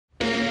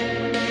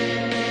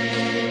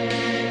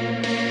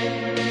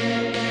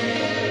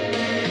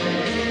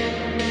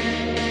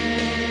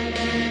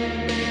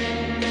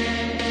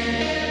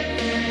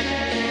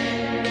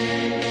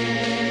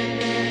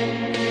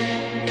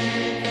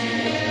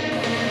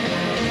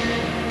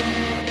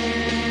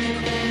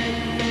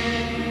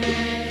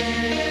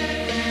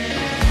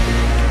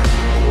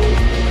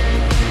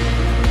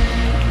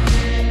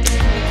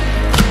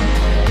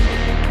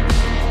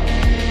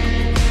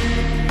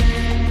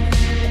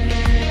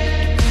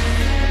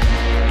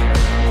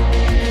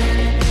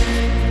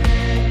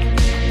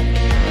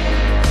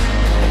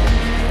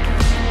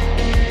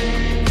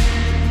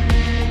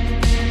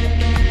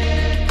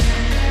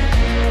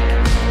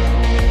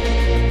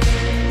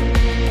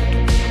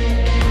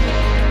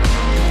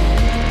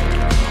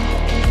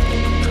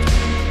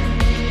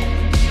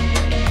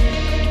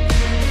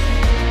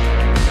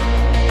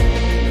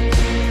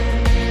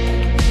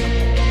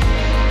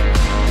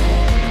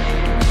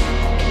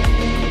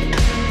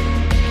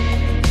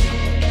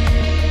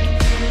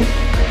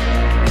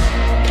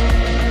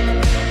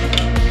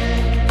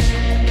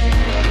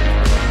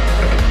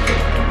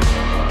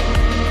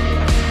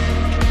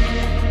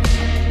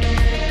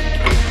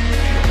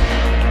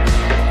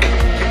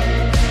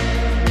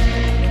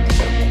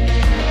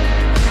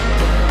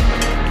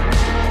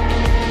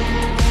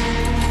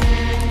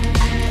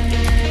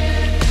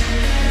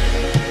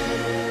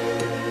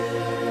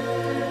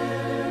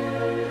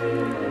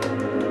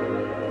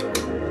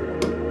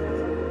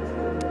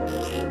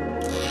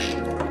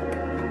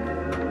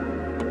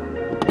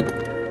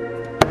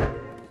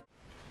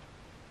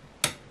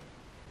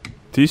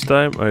This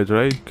time I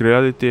tried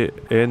Creality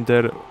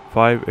Ender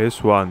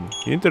 5S1.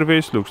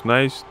 Interface looks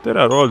nice, there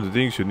are all the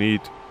things you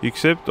need,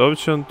 except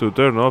option to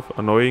turn off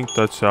annoying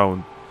touch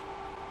sound.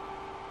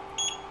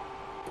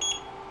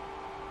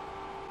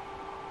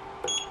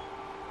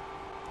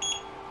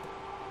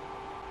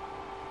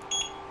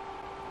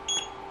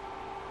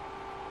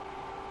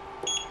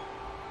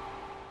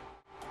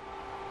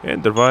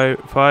 Ender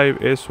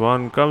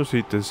 5S1 comes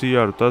with a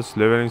CR touch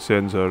leveling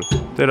sensor.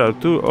 There are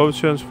two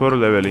options for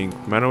leveling,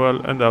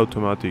 manual and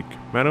automatic.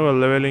 Manual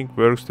leveling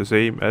works the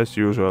same as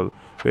usual,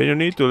 when you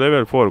need to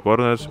level 4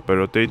 corners by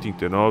rotating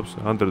the knobs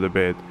under the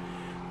bed.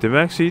 The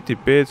max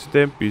heated bed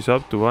temp is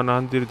up to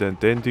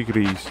 110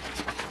 degrees.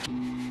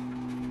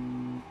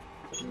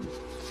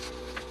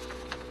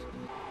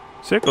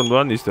 Second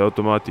one is the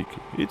automatic.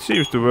 It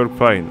seems to work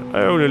fine.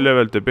 I only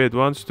leveled the bed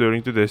once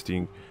during the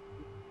testing.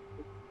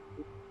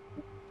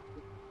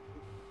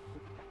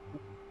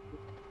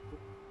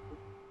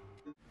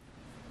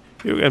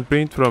 You can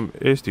print from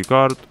SD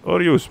card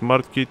or use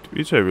Smart Kit,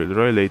 which I will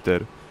try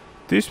later.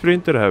 This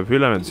printer have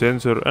filament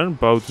sensor and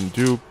boughton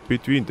tube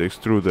between the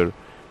extruder.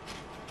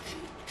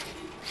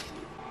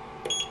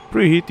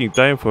 Preheating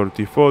time for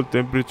default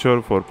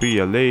temperature for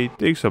PLA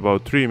takes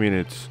about 3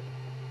 minutes.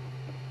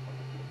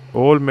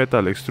 All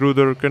metal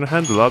extruder can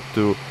handle up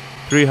to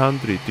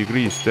 300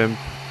 degrees temp.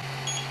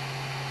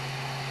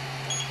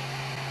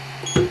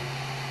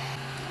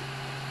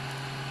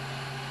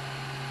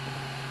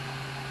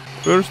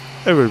 First,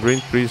 I will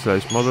print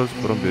pre-sliced models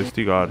from the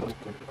SD card.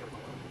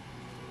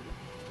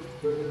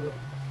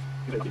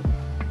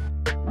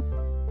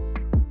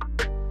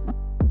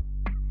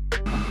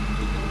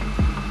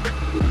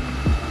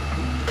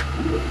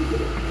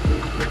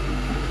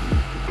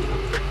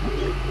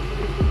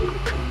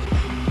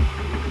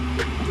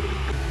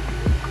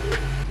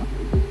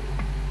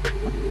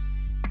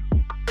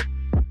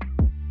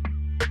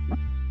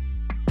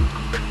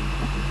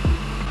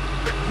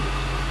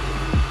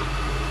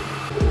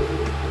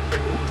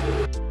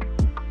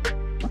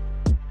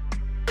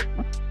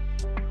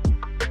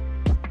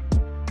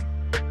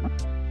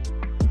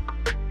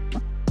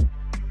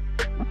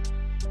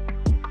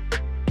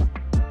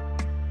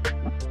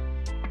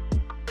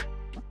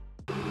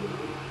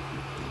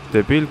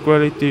 The build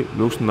quality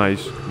looks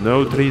nice,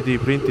 no 3D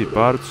printed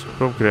parts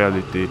from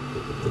Creality.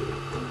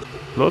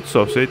 Lots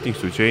of settings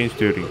to change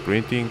during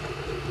printing.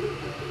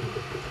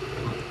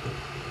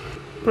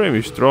 Frame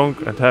is strong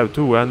and have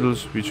two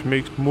handles, which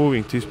makes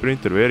moving this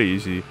printer very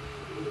easy.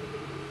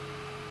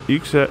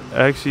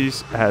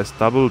 X-axis has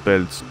double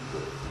belts.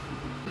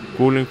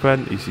 Cooling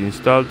fan is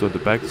installed on the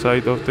back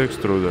side of the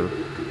extruder.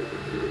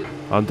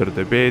 Under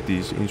the bed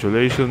is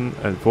insulation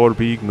and 4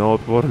 big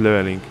knobs for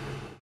leveling.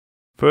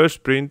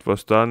 First print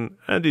was done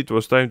and it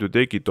was time to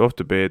take it off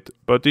the bed,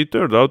 but it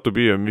turned out to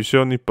be a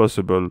mission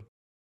impossible.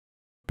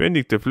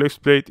 Bending the flex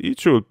plate, it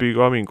should be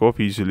coming off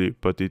easily,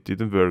 but it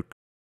didn't work.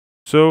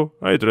 So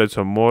I tried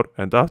some more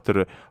and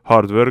after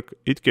hard work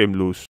it came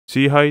loose.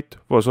 C-height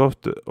was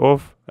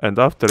off and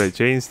after I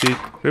changed it,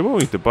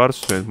 removing the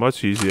parts went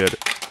much easier.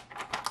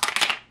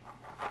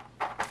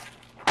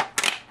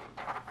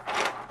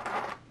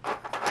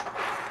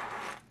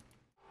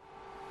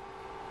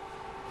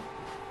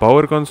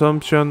 Power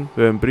consumption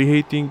when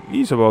preheating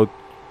is about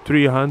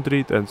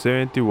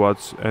 370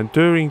 watts and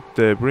during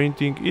the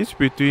printing is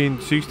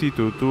between 60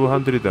 to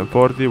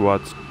 240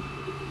 watts.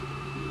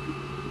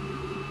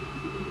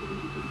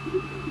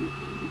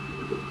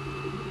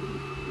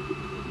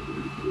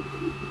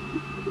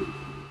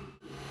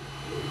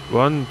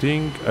 One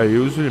thing I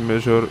usually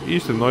measure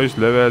is the noise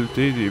level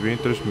 3D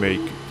printers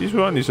make. This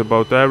one is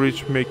about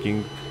average,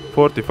 making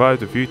 45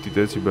 to 50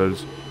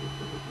 decibels.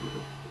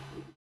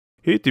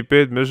 Heated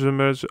bed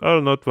measurements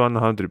are not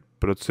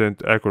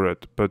 100%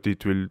 accurate, but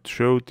it will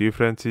show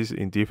differences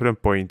in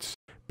different points.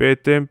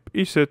 Bed temp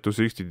is set to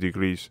 60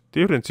 degrees.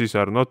 Differences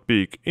are not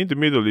big. In the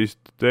middle is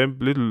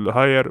temp little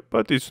higher,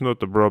 but it's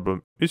not a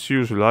problem. It's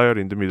usually higher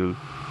in the middle.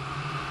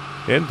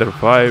 Ender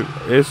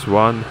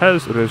 5S1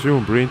 has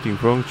resume printing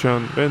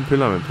function when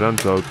filament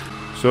runs out,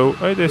 so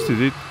I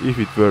tested it if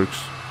it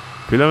works.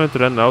 Filament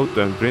ran out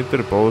and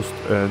printer paused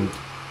and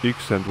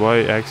X and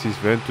Y axis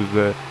went to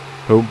the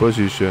home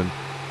position.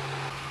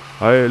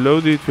 I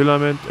loaded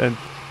filament and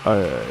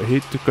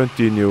hit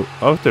continue.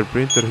 After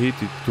printer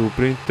hit it to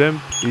print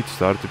temp, it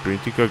started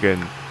printing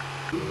again.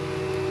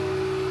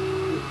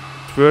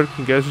 It's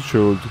working as it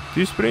should.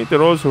 This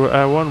printer also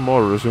has one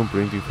more resume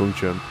printing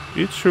function.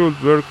 It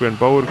should work when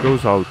power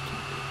goes out.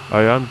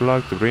 I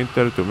unplugged the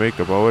printer to make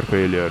a power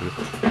failure.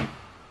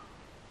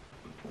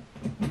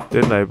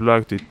 Then I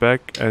plugged it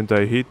back and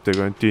I hit the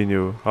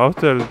continue.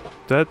 After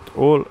that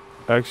all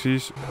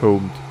axes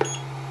homed.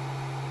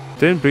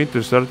 Then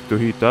printer started to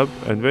heat up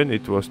and when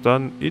it was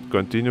done, it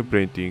continued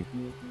printing.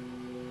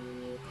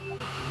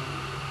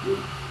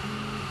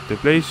 The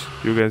place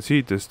you can see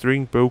the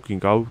string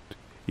poking out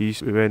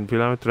is when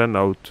filament ran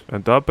out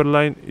and the upper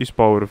line is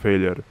power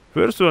failure.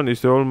 First one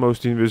is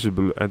almost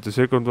invisible and the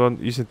second one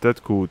isn't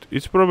that good.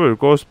 It's probably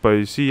caused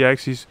by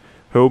Z-axis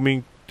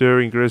homing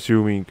during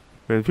resuming.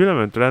 When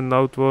filament ran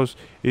out was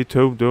it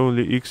homed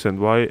only X and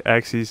Y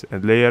axis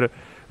and layer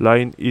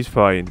line is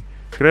fine.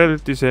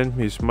 Creality sent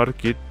me Smart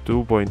Kit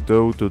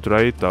 2.0 to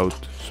try it out.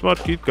 Smart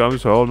Kit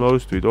comes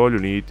almost with all you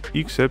need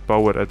except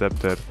power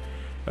adapter.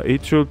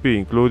 It should be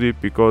included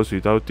because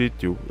without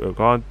it you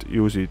can't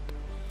use it.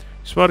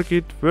 Smart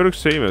Kit works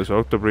same as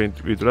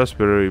Octoprint with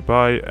Raspberry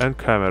Pi and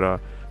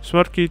camera.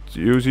 Smart Kit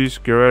uses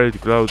Creality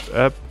Cloud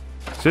app.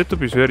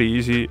 Setup is very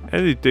easy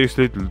and it takes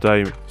little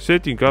time.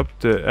 Setting up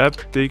the app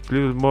takes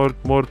little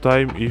more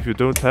time if you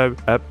don't have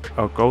app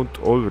account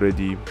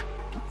already.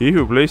 If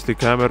you place the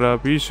camera,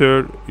 be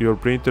sure your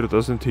printer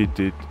doesn't hit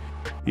it.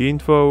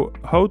 Info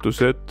how to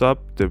set up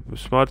the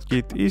Smart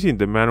Kit is in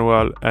the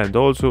manual and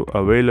also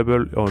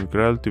available on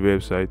Creality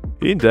website.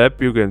 In the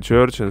app you can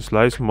search and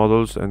slice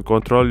models and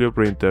control your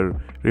printer,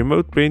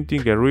 remote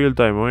printing and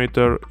real-time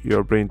monitor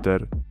your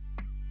printer.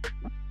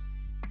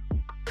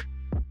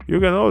 You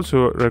can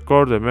also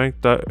record and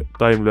make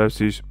time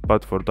lapses,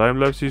 but for time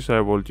lapses I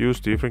would use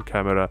different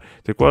camera.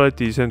 The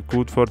quality isn't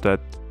good for that.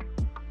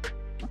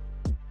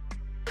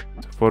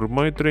 For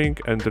monitoring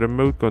and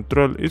remote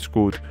control it's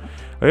good.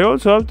 I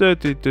also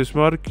updated the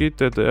Smart Kit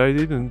and I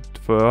didn't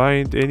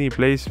find any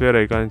place where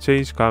I can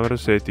change camera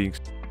settings.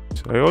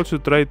 I also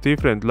tried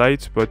different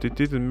lights but it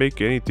didn't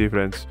make any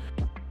difference.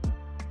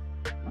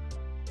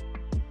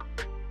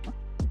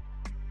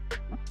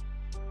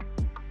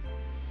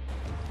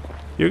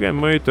 You can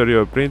monitor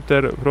your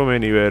printer from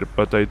anywhere,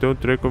 but I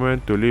don't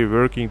recommend to leave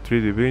working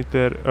 3D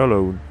printer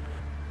alone.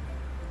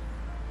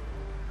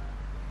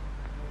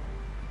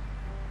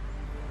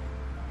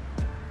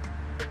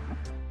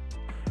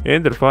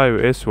 Ender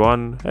 5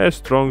 S1 has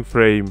strong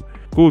frame,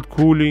 good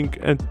cooling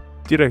and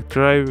direct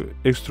drive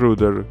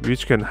extruder,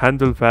 which can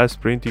handle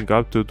fast printing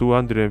up to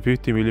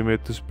 250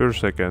 mm per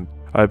second.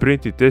 I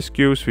printed test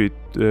cubes with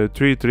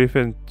 3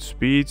 different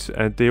speeds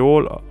and they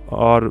all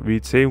are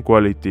with same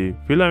quality.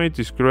 Filament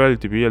is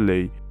Creality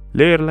PLA.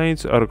 Layer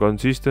lines are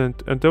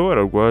consistent and the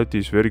overall quality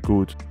is very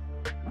good.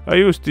 I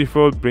use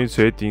default print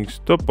settings.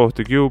 Top of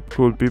the cube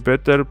could be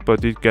better,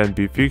 but it can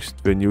be fixed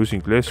when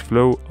using less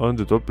flow on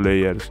the top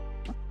layers.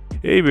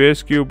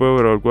 ABS cube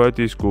overall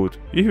quality is good.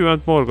 If you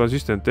want more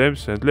consistent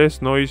temps and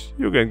less noise,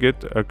 you can get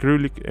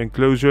acrylic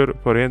enclosure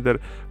for Ender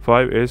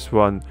 5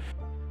 S1.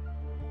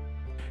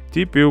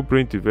 TPU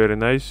printed very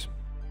nice.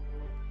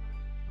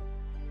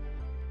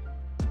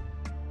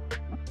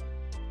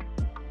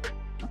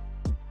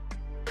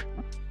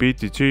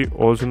 PTG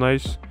also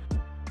nice.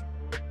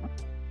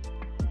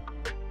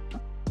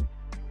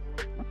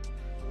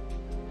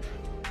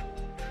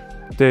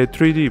 The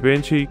 3D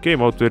benchy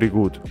came out very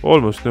good,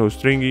 almost no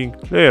stringing,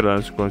 layer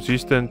lines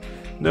consistent,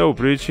 no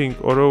breaching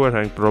or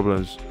overhang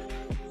problems.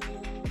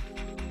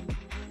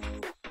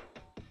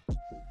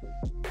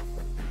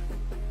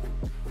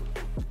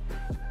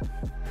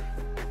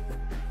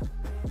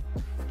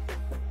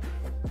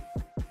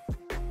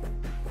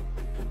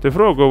 The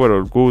frog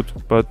overall good,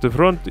 but the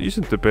front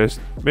isn't the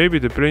best. Maybe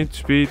the print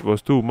speed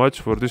was too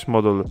much for this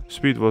model.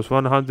 Speed was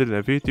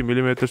 150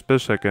 mm per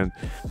second.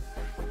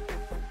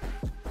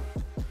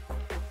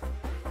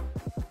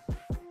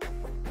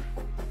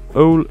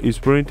 Owl is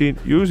printing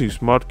using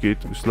Smart Kit,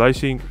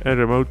 slicing and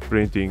remote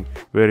printing.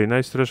 Very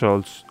nice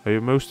results. I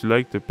mostly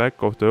like the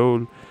back of the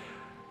owl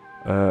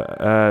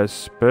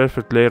as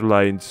perfect layer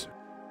lines.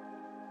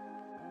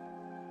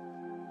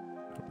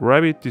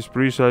 Rabbit is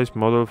precise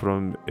model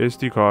from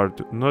SD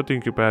card,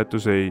 nothing bad to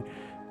say.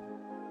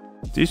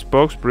 This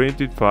box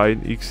printed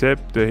fine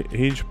except the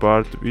hinge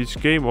part which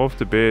came off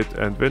the bed,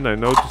 and when I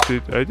noticed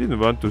it I didn't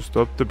want to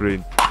stop the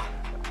print.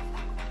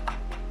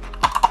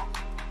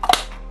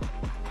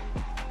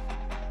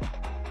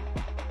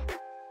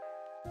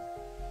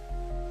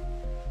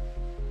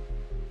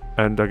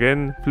 And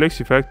again,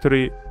 Flexi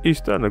Factory is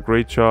done a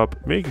great job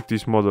making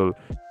this model.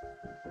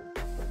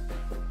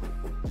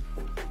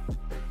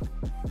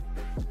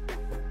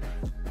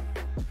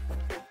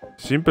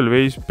 Simple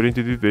Vase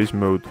printed with vase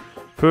mode.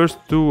 First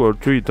 2 or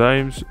 3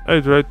 times I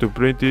tried to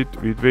print it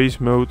with vase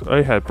mode,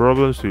 I had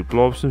problems with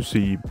blobs and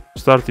seam.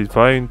 Started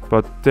fine,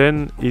 but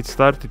then it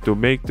started to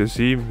make the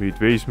seam with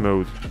vase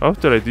mode.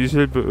 After I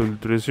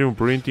disabled resume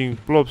printing,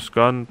 blobs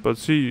gone, but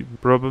seam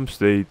problem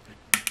stayed.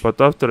 But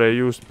after I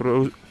used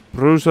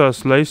Prusa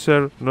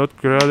slicer, not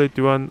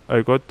Creality one,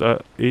 I got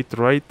it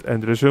right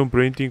and resume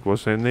printing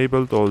was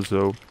enabled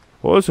also.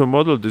 Also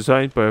model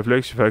designed by a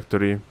Flexi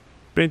Factory.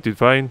 Printed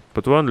fine,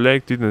 but one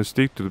leg didn't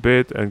stick to the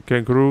bed and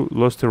kangaroo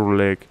lost her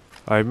leg.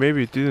 I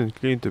maybe didn't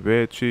clean the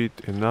bed sheet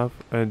enough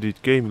and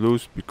it came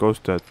loose because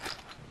that.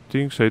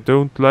 Things I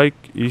don't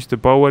like is the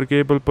power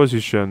cable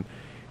position.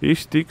 It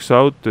sticks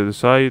out to the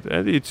side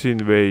and it's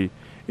in way.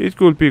 It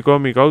could be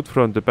coming out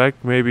from the back,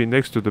 maybe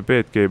next to the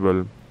bed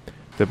cable.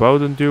 The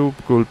bottom tube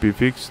could be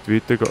fixed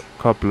with the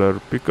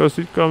coupler, because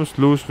it comes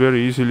loose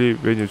very easily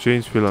when you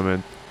change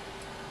filament.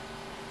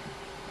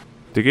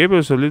 The cable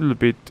is a little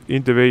bit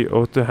in the way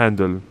of the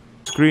handle.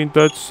 Screen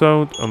touch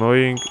sound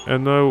annoying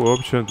and no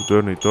option to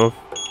turn it off.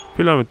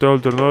 Filament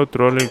holder not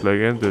rolling like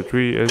Ender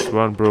 3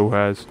 S1 Pro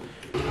has.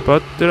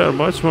 But there are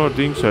much more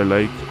things I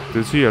like.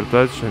 The CR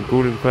touch and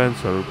cooling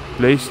fans are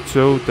placed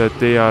so that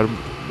they are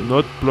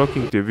not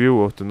blocking the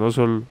view of the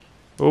nozzle.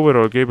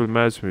 Overall cable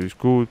management is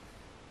good,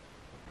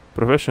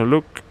 professional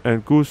look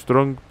and good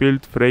strong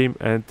build frame,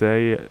 and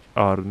there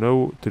are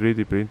no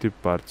 3D printed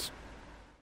parts.